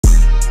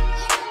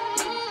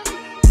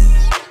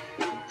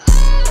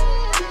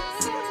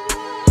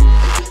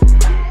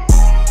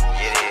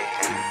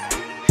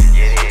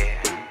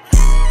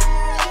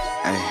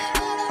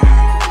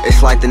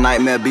like the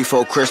nightmare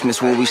before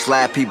Christmas. When we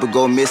slap, people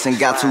go missing.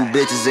 Got 2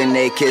 bitches in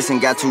they kissing.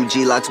 Got 2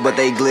 G-locks, but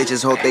they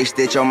glitches. Hope they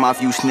stitch your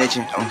mouth, you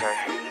snitching.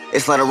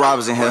 It's like the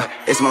robbers in here.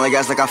 It smell like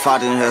gas like I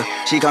fought in here.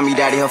 She call me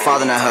daddy, her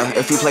father, not her.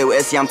 If he play with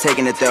Essie, I'm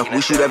taking it there.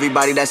 We shoot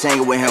everybody that's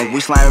hanging with him.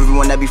 We slime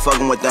everyone that be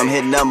fucking with them.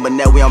 Hit nothing but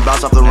net, we don't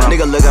bounce off the rim.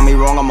 Nigga look at me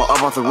wrong, I'ma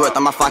up off the rip.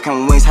 I'm a 5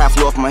 count wings, half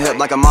flew off my hip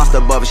like a monster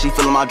above it. She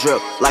feeling my drip.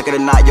 Like it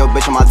or not, yo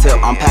bitch on my tip.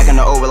 I'm packing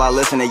her over like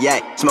listen to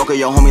yak. Smoking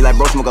your homie like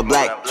bro smoke a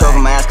black. 12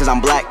 in my ass cause I'm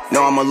black.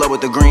 No, I'm in love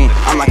with the green.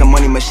 I'm like a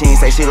money machine.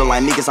 Say she look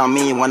like me cause I'm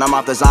mean. When I'm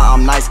off the side,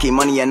 I'm nice. Keep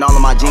money in all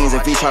of my jeans.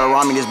 If he try to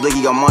rob me, this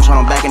blicky gon' munch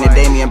on him. Back in the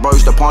day, me and bro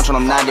used to punch on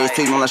him. Nowadays,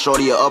 tweet on the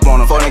shorty or up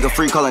on him. 4 nigga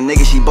free calling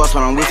niggas, she bust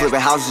on them. We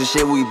flipping houses and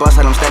shit, we bust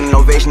at them. Standing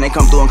ovation, they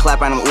come through and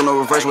clap at them. Uno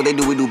reverse, what they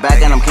do, we do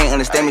back at them. Can't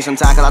understand me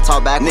sometimes cause I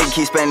talk back. Nigga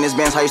keep spending this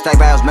bands, how you stack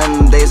bags. Man,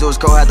 them days it was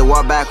cold, had to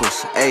walk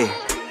backwards. Ayy,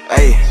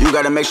 you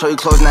gotta make sure you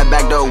closing that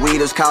back door.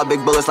 Weed is cow,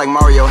 big bullets like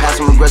Mario. Had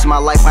some regrets in my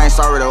life, I ain't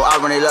sorry though. I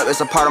run it up,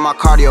 it's a part of my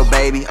cardio,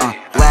 baby.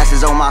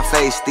 Glasses on my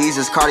face, these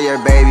is Cartier,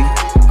 baby.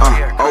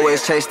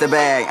 Always chase the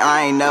bag,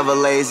 I ain't never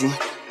lazy.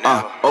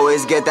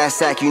 Always get that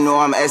sack, you know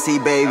I'm SE,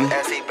 baby.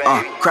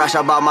 Crash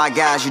out about my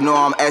guys, you know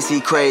I'm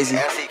SE crazy.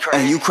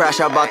 And you crash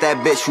out about that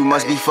bitch, you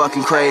must be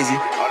fucking crazy.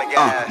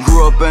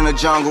 Grew up in the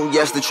jungle,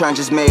 yes the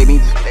trenches made me.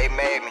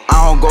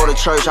 I don't go to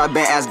church, I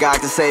been asked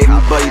God to save me,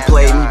 but he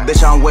played me.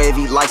 Bitch, I'm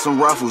wavy like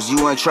some ruffles,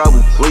 you in trouble.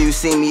 When you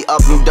see me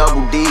up in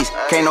double D's,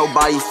 can't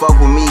nobody fuck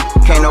with me,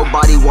 can't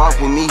nobody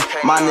walk with me.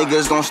 My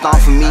niggas gon' stomp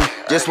for me,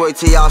 just wait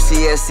till y'all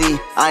see SC.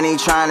 I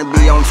ain't trying to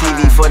be on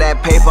TV, for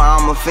that paper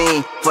I'm a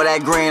fiend. For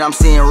that green I'm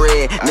seeing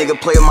red, nigga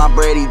play with my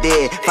bread, he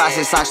dead. 5,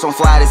 6 socks don't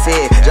fly his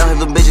head, just like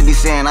the bitches be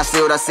saying, I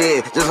see what I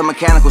said. Just like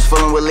mechanicals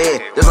filling with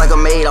lead, just like a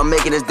maid, I'm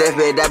making his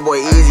deathbed. That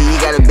boy easy, he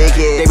got a big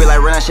head. They be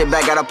like, run that shit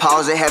back, gotta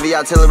pause it. Heavy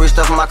artillery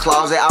stuff in my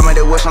closet, I made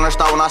a wish on the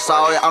star when I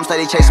saw it. I'm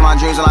steady chasing my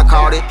dreams and I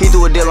called it. He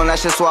threw a deal on that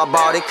shit so I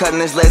bought it.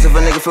 Cutting his legs if a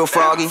nigga feel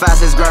froggy. 5,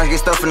 6 grams,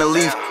 get stuff in the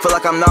leaf. Feel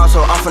like I'm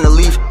Naruto, I'm finna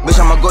leaf. Bitch,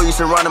 I'ma go, you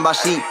surrounded by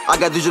sheep.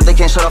 I got the drip, they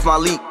can't shut off my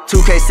leak.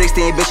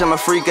 2K16, bitch, I'm a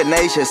freak of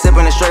nature.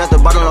 Sipping it straight out the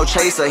bottle, no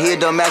chaser. He a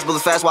dumb ass, but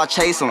fast while I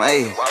chase him.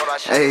 Ayy,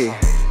 ayy,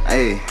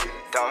 ayy.